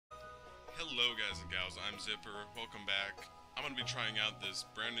Hello guys and gals, I'm Zipper, welcome back. I'm going to be trying out this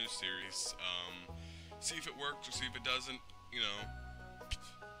brand new series, see if it works or see if it doesn't, you know,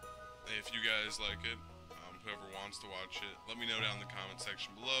 if you guys like it, whoever wants to watch it, let me know down in the comment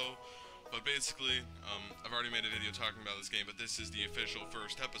section below. But basically, I've already made a video talking about this game, but this is the official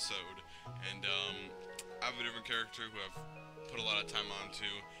first episode, and I have a different character who I've put a lot of time onto,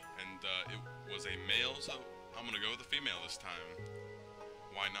 and it was a male, so I'm going to go with a female this time.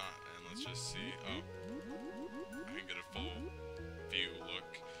 Why not? And let's just see. Oh, I can get a full view look.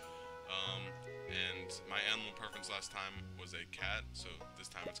 And my animal preference last time was a cat, so this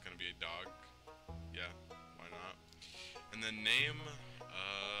time it's gonna be a dog. Yeah, why not? And then name,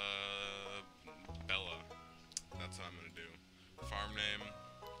 Bella. That's what I'm gonna do. Farm name,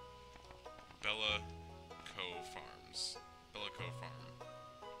 Bella Co Farms. Bella Co Farm.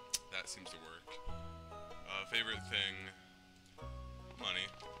 That seems to work. Favorite thing. Money.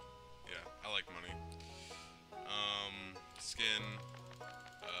 Yeah, I like money. Skin.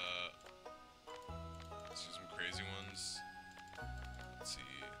 Let's do some crazy ones. Let's see.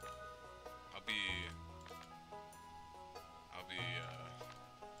 I'll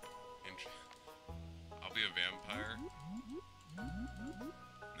be a vampire.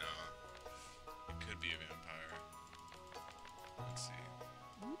 No. It could be a vampire. Let's see.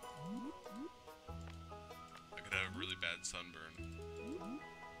 I could have a really bad sunburn.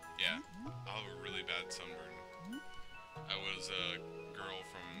 Yeah, I'll have a really bad sunburn. I was a girl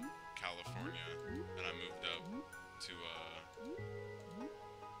from California, and I moved up to,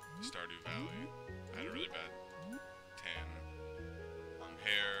 Stardew Valley. I had a really bad tan.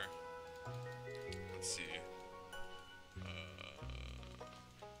 Hair. Let's see.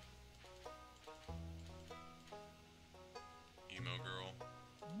 Emo girl.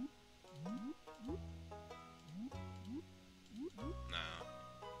 Nah.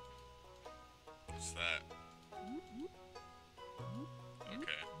 What's that?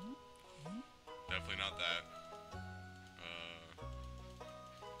 Okay. Definitely not that.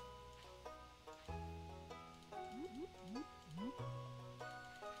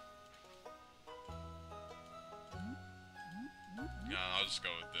 Yeah, I'll just go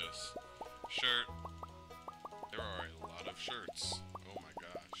with this. Shirt. There are a lot of shirts. Oh my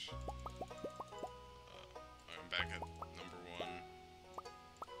gosh. I'm back at number 1.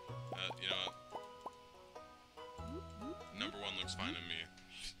 You know what? Number 1 looks fine to me.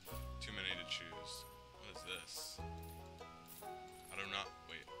 Too many to choose. What is this? I do not...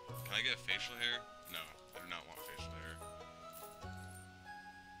 Wait. Can I get facial hair? No. I do not want facial hair.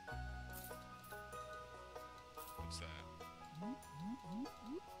 What's that?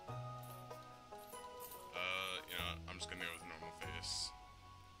 You know what? I'm just gonna go with normal face.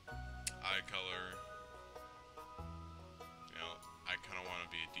 Eye color. You know, I kinda wanna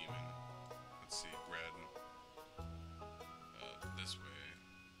be a demon. Let's see, red. This way.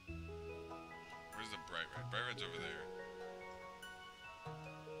 Where's the bright red? Bright red's over there.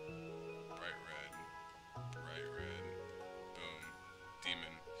 Bright red. Bright red. Boom.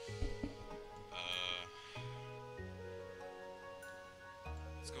 Demon.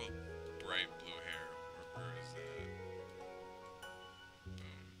 Let's go with bright blue hair. Where is that?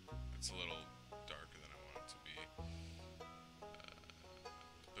 Boom. It's a little darker than I want it to be.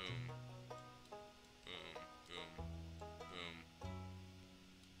 Boom. Boom. Boom. Boom.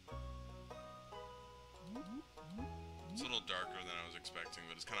 It's a little darker than I was expecting,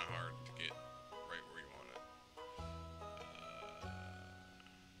 but it's kind of hard to get right where you want it.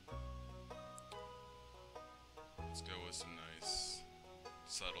 Let's go with some nice,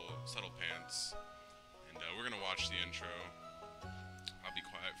 subtle pants. And we're gonna watch the intro. I'll be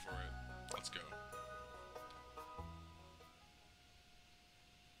quiet for it. Let's go.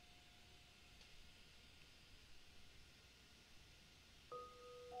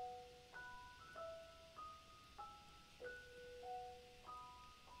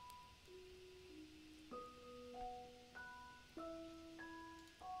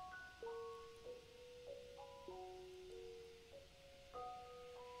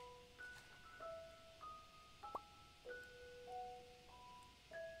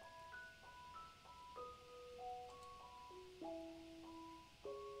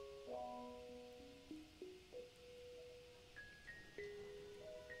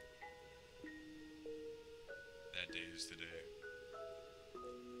 That day is today.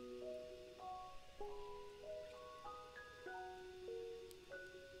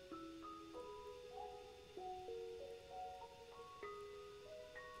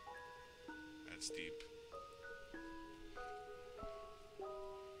 That's deep.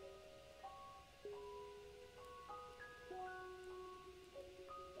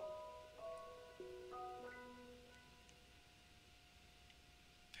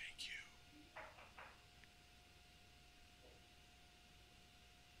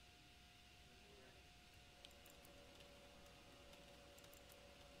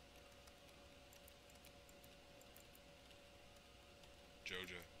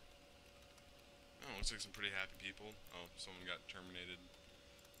 Joja. Oh, looks like some pretty happy people. Oh, someone got terminated.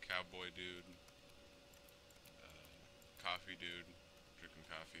 Cowboy dude. Coffee dude. Drinking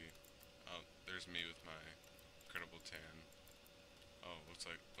coffee. Oh, there's me with my incredible tan. Oh, looks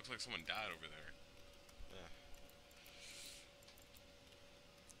like someone died over there. Yeah.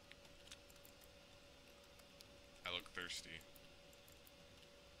 I look thirsty.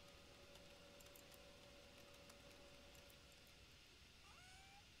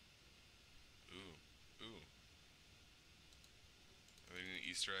 Ooh, ooh. Are there any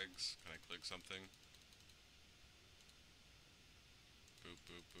Easter eggs? Can I click something? Boop,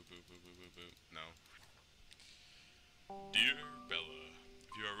 boop, boop, boop, boop, boop, boop, boop. No. Dear Bella,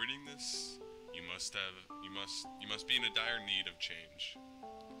 if you are reading this, you must be in a dire need of change.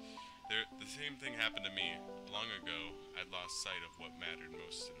 The same thing happened to me. Long ago, I'd lost sight of what mattered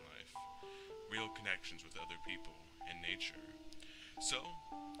most in life. Real connections with other people and nature. So,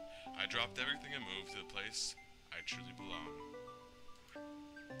 I dropped everything and moved to the place I truly belong.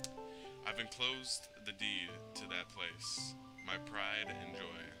 I've enclosed the deed to that place, my pride and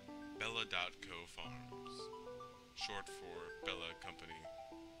joy, Bella.co Farms, short for Bella Company,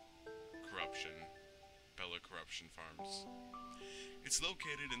 Corruption, Bella Corruption Farms. It's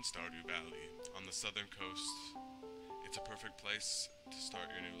located in Stardew Valley, on the southern coast. It's a perfect place to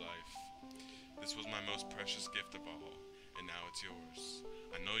start your new life. This was my most precious gift of all, and now it's yours.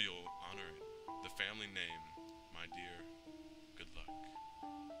 I know you'll honor it. The family name, my dear. Good luck.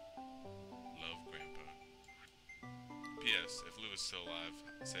 Love, Grandpa. P.S. If Lou is still alive,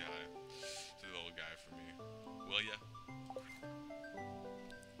 say hi to the little guy for me. Will ya?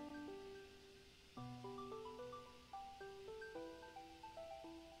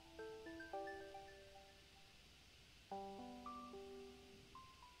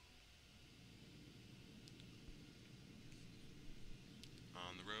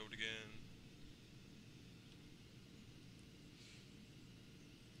 On the road again.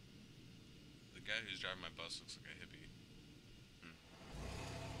 The guy who's driving my bus looks like a hippie.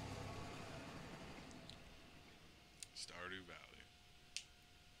 Stardew Valley.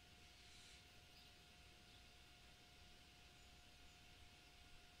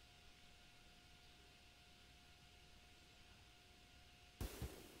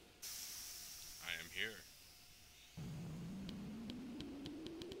 I am here.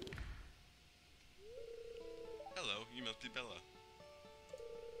 Hello, you must be Bella.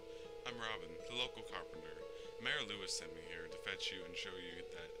 I'm Robin, the local carpenter. Mayor Lewis sent me here to fetch you and show you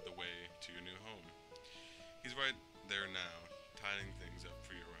the way to your new home. He's right there now, tidying things up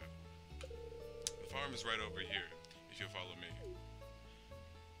for your arrival. The farm is right over here, if you'll follow me.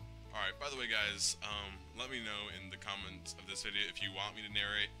 Alright, by the way guys, let me know in the comments of this video if you want me to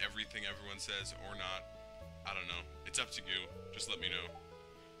narrate everything everyone says or not. I don't know. It's up to you. Just let me know.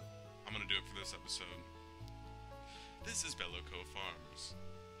 I'm gonna do it for this episode. This is Bellow Farms,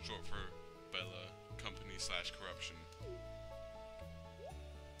 short for Bella Company / Corruption.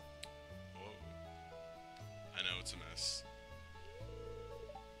 Whoa. I know it's a mess.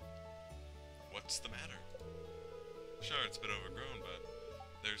 What's the matter? Sure, it's a bit overgrown, but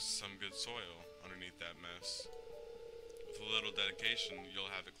there's some good soil underneath that mess. With a little dedication, you'll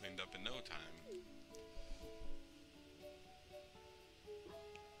have it cleaned up in no time.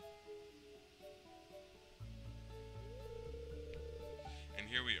 And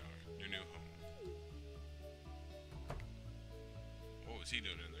here we are, your new home. What was he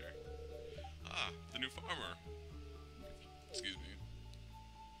doing in there? Ah, the new farmer. Excuse me.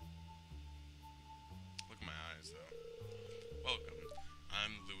 Look at my eyes, though. Welcome.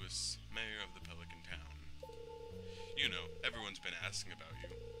 I'm Lewis, mayor of the Pelican Town. You know, everyone's been asking about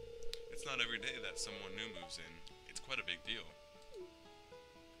you. It's not every day that someone new moves in. It's quite a big deal.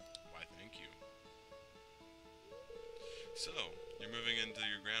 Why, thank you. So, you're moving into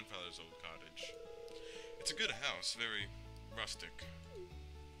your grandfather's old cottage. It's a good house, very rustic.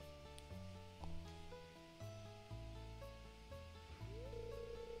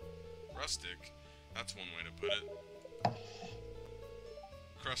 Rustic? That's one way to put it.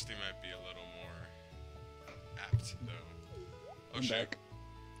 Crusty might be a little more apt, though. Oh, I'm shit. back.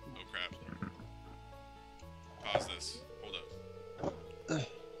 Oh, crap. Pause this. Hold up.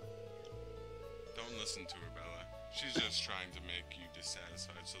 Don't listen to her, Bella. She's just trying to make you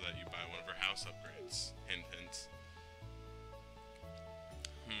dissatisfied so that you buy one of her house upgrades. Hint, hint.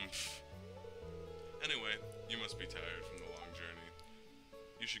 Anyway, you must be tired from the long journey.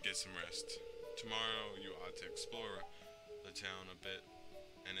 You should get some rest. Tomorrow, you ought to explore the town a bit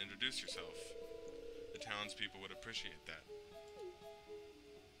and introduce yourself. The townspeople would appreciate that.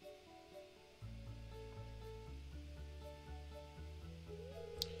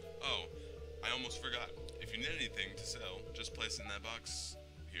 sale. Just place it in that box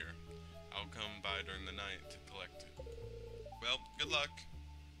here. I'll come by during the night to collect it. Well, good luck.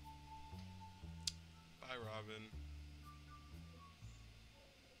 Bye, Robin.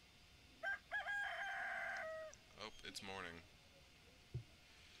 Oh, it's morning.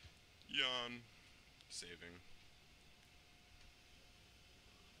 Yawn. Saving.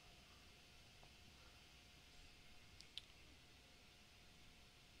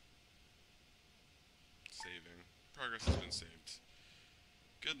 Saving. Progress has been saved.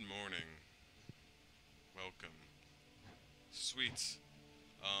 Good morning. Welcome. Sweet.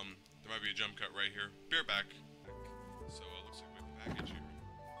 There might be a jump cut right here. Be right back. So, looks like we have a package here.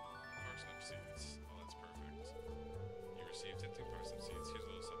 Parsnip seeds. Oh, that's perfect. You received 15 parsnip seeds. Here's a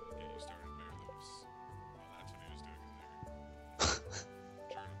little something to get you started, Mayor Lewis. Oh, that's what he was doing in there.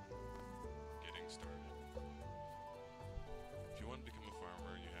 Journal. Getting started. If you want to become a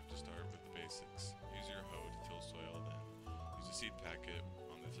farmer, you have to start with the basics. Use your hoe to till soil, then use a seed packet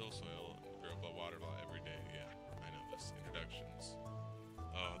on the till soil and grow water every day. Yeah, I know this. Introductions.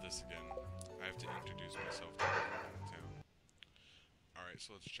 Oh, this again. I have to introduce myself to everyone in town. Alright,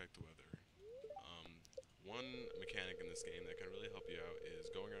 so let's check the weather. One mechanic in this game that can really help you out is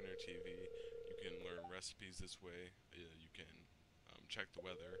going on your TV. You can learn recipes this way. You can check the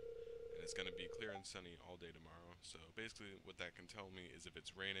weather. And it's going to be clear and sunny all day tomorrow. So basically what that can tell me is if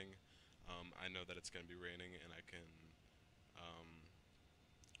it's raining, I know that it's going to be raining, and I can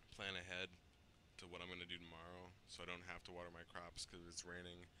plan ahead to what I'm going to do tomorrow, so I don't have to water my crops because it's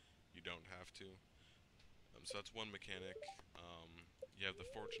raining. You don't have to. So that's one mechanic. You have the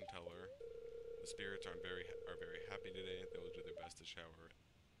fortune teller. The spirits are very happy today. They will do their best to shower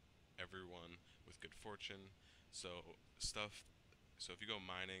everyone with good fortune. So if you go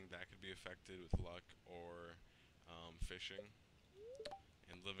mining, that could be affected with luck, or fishing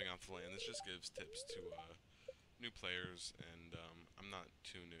and living off the land. This just gives tips to new players, and I'm not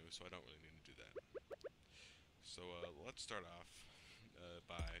too new, so I don't really need to do that. So let's start off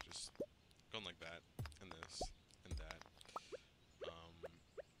by just going like that, and this, and that.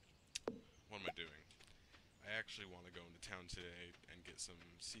 What am I doing? I actually want to go into town today and get some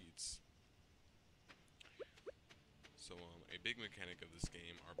seeds. So a big mechanic of this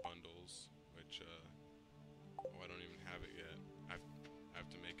game are bundles, which I don't even have it yet. I have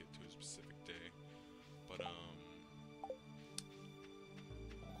to make it to a specific day, but I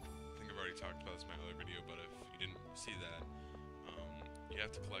think I've already talked about this in my other video, but if you didn't see that, you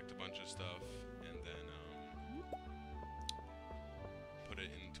have to collect a bunch of stuff and then put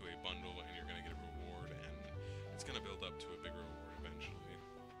it into a bundle, and you're going to get a reward, and it's going to build up to a bigger reward eventually,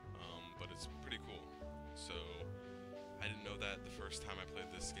 but it's pretty cool. So I didn't know that the first time I played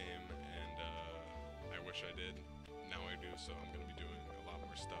this game, and I wish I did. Now I do, so I'm going to be doing a lot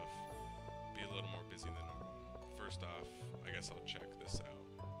more stuff, be a little more busy than normal. First off, I guess I'll check this out.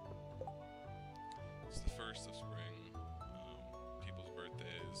 It's the 1st of spring, people's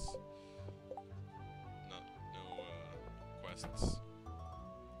birthdays, no quests.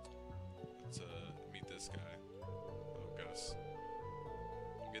 Let's meet this guy. Oh, Gus.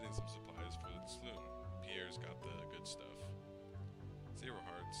 I'm getting some supplies for the saloon. Pierre's got the good stuff. 0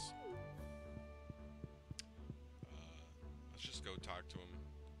 hearts. Let's just go talk to him.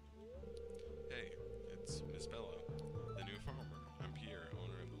 Hey, it's Miss Bella, the new farmer. I'm Pierre,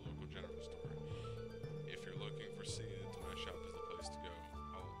 owner of the local general store. If you're looking for seeds, my shop is the place to go.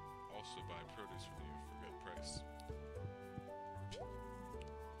 I'll also buy produce from you for a good price.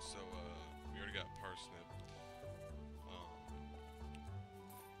 So, we already got parsnip.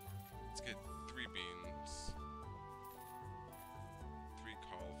 Let's get 3 beans, 3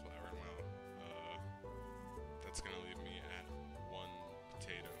 cauliflower, and wow, that's gonna leave me at 1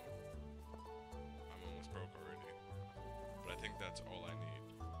 potato. I'm almost broke already, but I think that's all I need.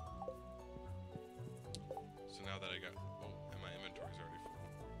 So now that I got, and my inventory's already full.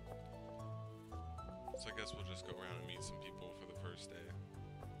 So I guess we'll just go around and meet some people for the first day.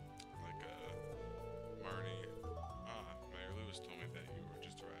 Like, Marnie. Mayor Lewis told me that you were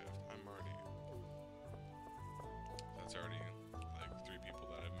just arrived. I'm Marnie. That's already, like, 3 people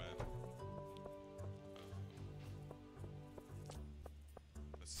that I've met.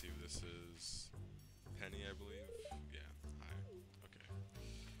 Let's see, this is Penny, I believe. Yeah, hi. Okay.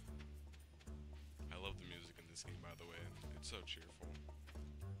 I love the music in this game, by the way. It's so cheerful.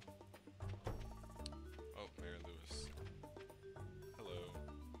 Oh, Mayor Lewis. Hello.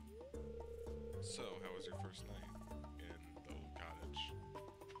 So, how was your first night in the old cottage?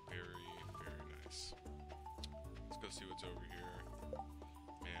 Very, very nice. Let's go see what's over here.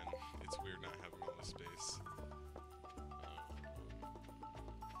 Man, it's weird not having all this space.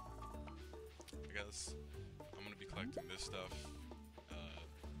 I guess I'm gonna be collecting collecting this stuff.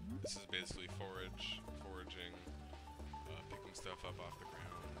 This is basically foraging, picking stuff up off the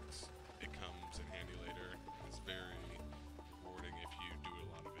ground. It comes in handy later. It's very rewarding if you do a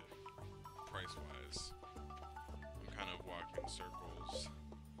lot of it, price-wise. I'm kind of walking in circles,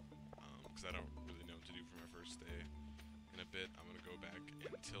 because I don't really know what to do for my first day. In a bit, I'm going to go back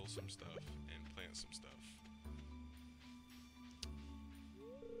and till some stuff and plant some stuff.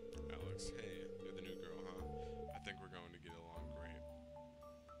 Alex, hey, you're the new girl, huh? I think we're going to get along great.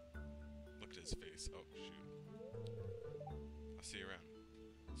 Look at his face. Oh, shoot. I'll see you around.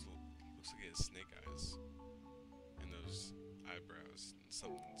 Looks like he has snake eyes. And those eyebrows. And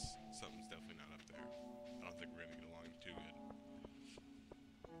something's definitely not up there. I don't think we're going to get along too good.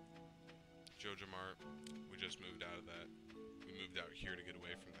 Jojo Mart, we just moved out of that. We moved out here to get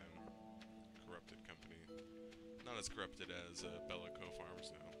away from them. Corrupted company. Not as corrupted as Bellow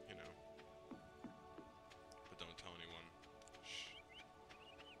Farms, though, you know. But don't tell anyone. Shh.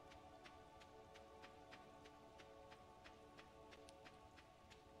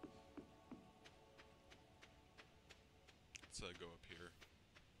 Let's go up here.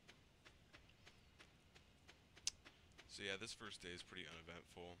 So yeah, this first day is pretty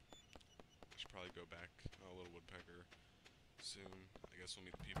uneventful. I should probably go back. Oh, a little woodpecker. Soon. I guess we'll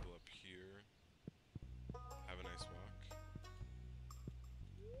meet the people up here. Have a nice walk.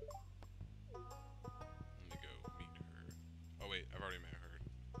 Let me go meet her. Oh wait, I've already met her.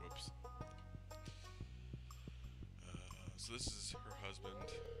 Whoops. So this is her husband.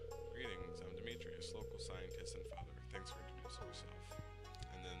 Greetings, I'm Demetrius, local scientist and father. Thanks for introducing yourself.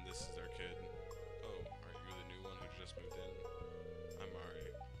 And then this is our kid. Oh, are you the new one who just moved in? I'm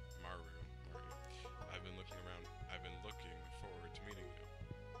Maru. I've been looking forward to meeting you.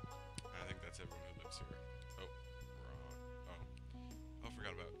 I think that's everyone who lives here. Oh, wrong. Oh, I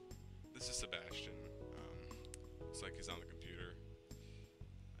forgot about. This is Sebastian. Looks like he's on the computer.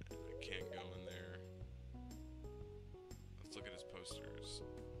 I can't go in there. Let's look at his posters.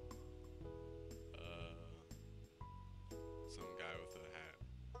 Some guy with a hat.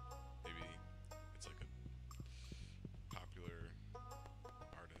 Maybe it's like a popular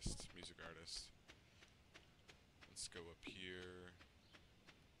artist, music artist. Let's go up here.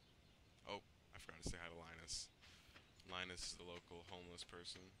 Oh, I forgot to say hi to Linus. Linus is the local homeless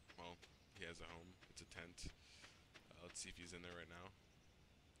person. Well, he has a home. It's a tent. Let's see if he's in there right now.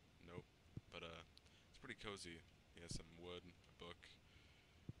 Nope. But it's pretty cozy. He has some wood, a book.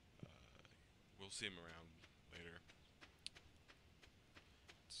 We'll see him around later.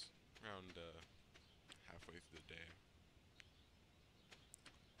 It's around halfway through the day.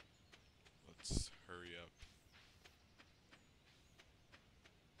 Let's hurry up.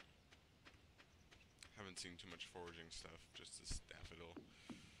 Haven't seen too much foraging stuff, just this daffodil.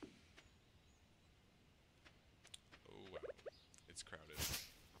 Oh wow, it's crowded.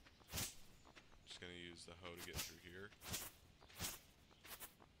 Just gonna use the hoe to get through here.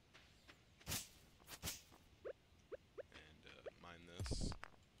 And mine this.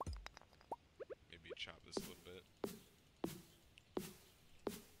 Maybe chop this a little bit.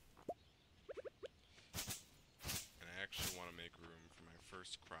 And I actually want to make room for my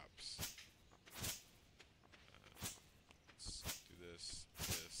first crops.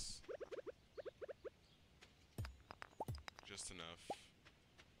 This. Just enough.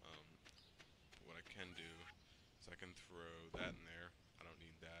 But what I can do is I can throw that in there. I don't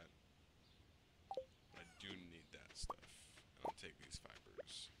need that. But I do need that stuff. And I'll take these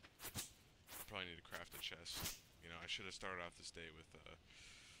fibers. I probably need to craft a chest. You know, I should have started off this day with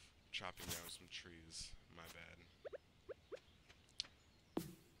chopping down some trees. My bad.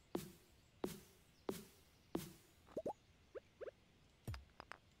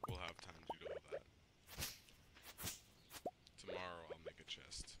 We'll have time to do all that. Tomorrow I'll make a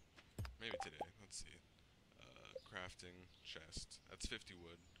chest. Maybe today. Let's see. Crafting chest. That's 50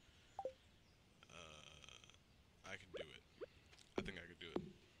 wood. I can do it. I think I could do it.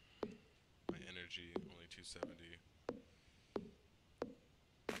 My energy, only 270.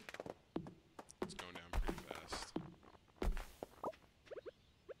 It's going down pretty fast.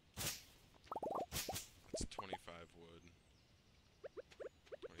 That's 25 wood.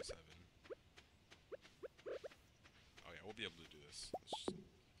 27. Oh yeah, we'll be able to do this. Let's just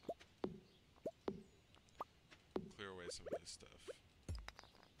clear away some of this stuff.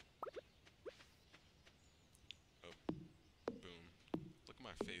 Oh, boom. Look at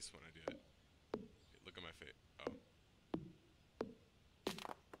my face when I do it. Look at my face. Oh.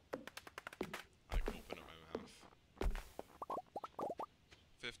 I like open up my mouth.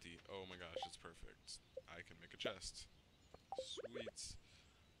 50. Oh my gosh, it's perfect. I can make a chest. Sweet.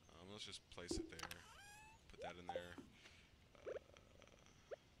 Let's just place it there. Put that in there.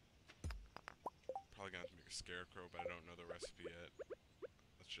 Probably gonna have to make a scarecrow, but I don't know the recipe yet.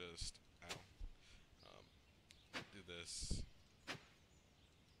 Let's just, do this.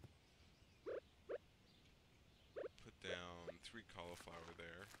 Put down 3 cauliflower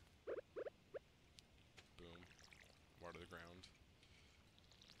there. Boom. Water the ground.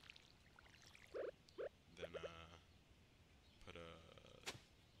 Then, put a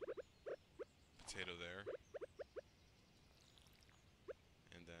potato there.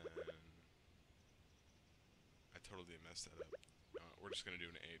 And then, I totally messed that up. We're just gonna do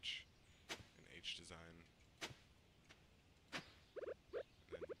an H design.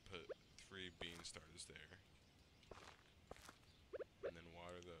 And then put 3 bean starters there. And then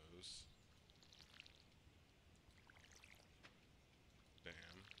water those.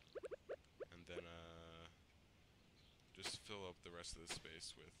 Bam. And then, just fill up the rest of the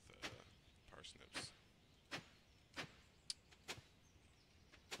space with, parsnips.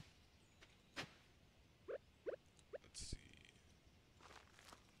 Let's see.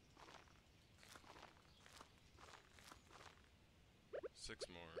 Six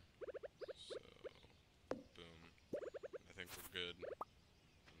more. So, boom. I think we're good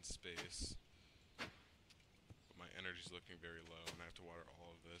in space. But my energy's looking very low, and I have to water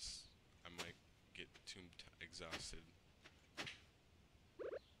all of this. I might get too exhausted,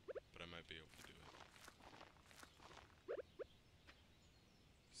 but I might be able to do it.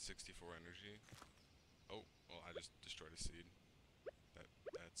 64 energy. Oh, well, I just destroyed a seed.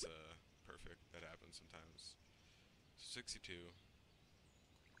 That's perfect. That happens sometimes. 62.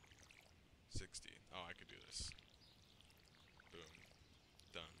 60. Oh, I could do this. Boom.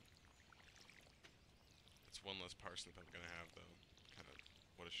 Done. It's one less parsnip I'm gonna have, though. Kind of,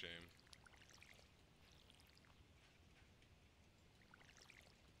 what a shame.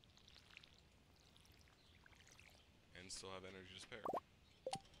 And still have energy to spare.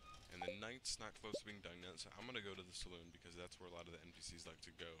 And the night's not close to being done yet, so I'm gonna go to the saloon because that's where a lot of the NPCs like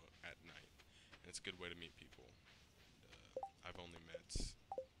to go at night. And it's a good way to meet people. I've only met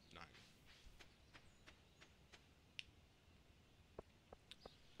 9.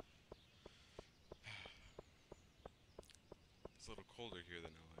 It's a little colder here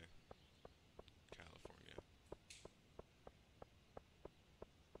than LA. California.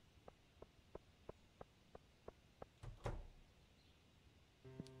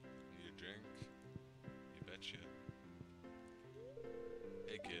 Need a drink? You betcha.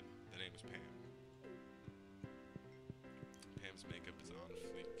 Hey kid, the name is Pam. Pam's makeup is on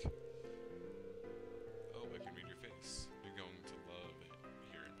fleek. Oh, I can read your face. You're going to love it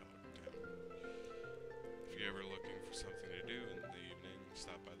here in Pelican Town. If you're ever looking for something to do in the evening,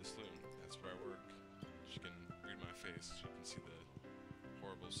 stop by the saloon. That's where I work. She can read my face. She can see the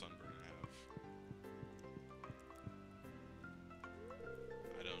horrible sunburn I have.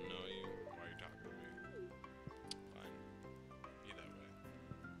 I don't know you. Why are you talking to me? Fine. Be that way.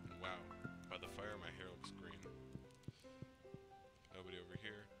 And wow, by the fire my hair looks green. Nobody over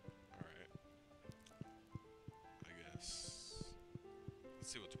here? Alright. I guess...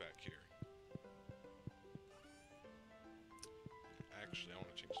 Let's see what's back here. Actually, I want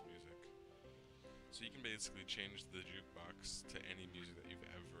to change the music. So you can basically change the jukebox to any music that you've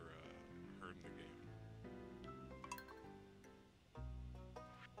ever heard in the game.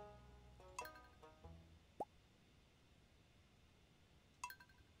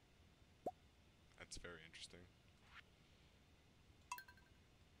 That's very interesting.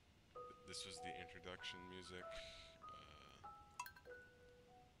 This was the introduction music.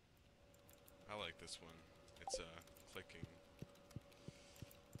 I like this one. It's clicking.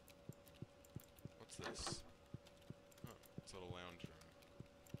 What's this? Oh, it's a little lounge room.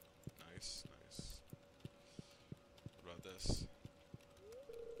 Nice, nice. What about this?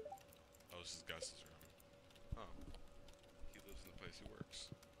 Oh, this is Gus's room. Oh, he lives in the place he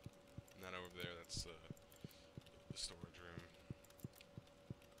works. And that over there, that's the storage room.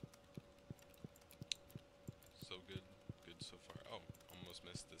 So good. Good so far. Oh, almost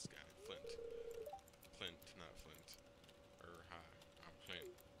missed this guy. Flint. Clint, not Flint. Hi, I'm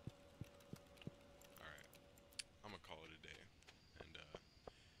Clint. Alright. I'm gonna call it a day. And,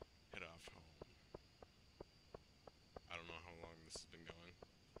 head off home. I don't know how long this has been going.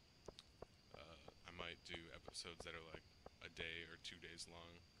 I might do episodes that are like a day or 2 days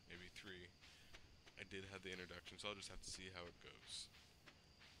long. Maybe 3. I did have the introduction, so I'll just have to see how it goes.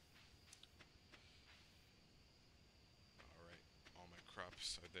 Alright, all my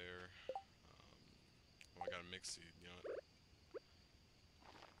crops are there. Oh, I got a mixed seed, you know what?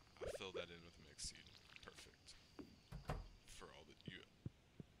 I'll fill that in with a mixed seed. Perfect. For all the you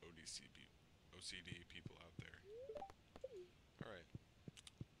ODC OCD people out there. Alright,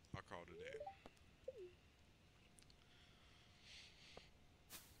 I'll call it a day.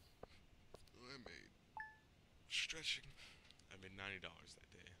 I made stretching. I made $90 that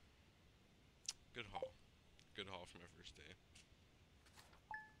day. Good haul. Good haul for my first day.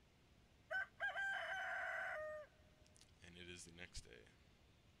 And it is the next day.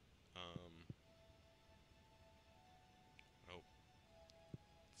 Oh.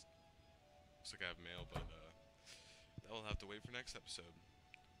 Looks like I have mail, but that will have to wait for next episode.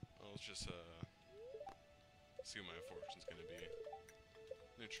 Well, let's just see what my fortune's gonna be.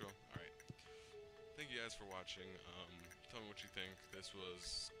 Neutral. Alright. Thank you guys for watching. Tell me what you think. This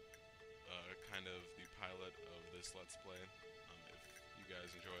was kind of the pilot of this Let's Play. If you guys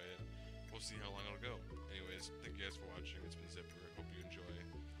enjoy it, we'll see how long it'll go. Anyways, thank you guys for watching. It's been Zipper. Hope you enjoyed.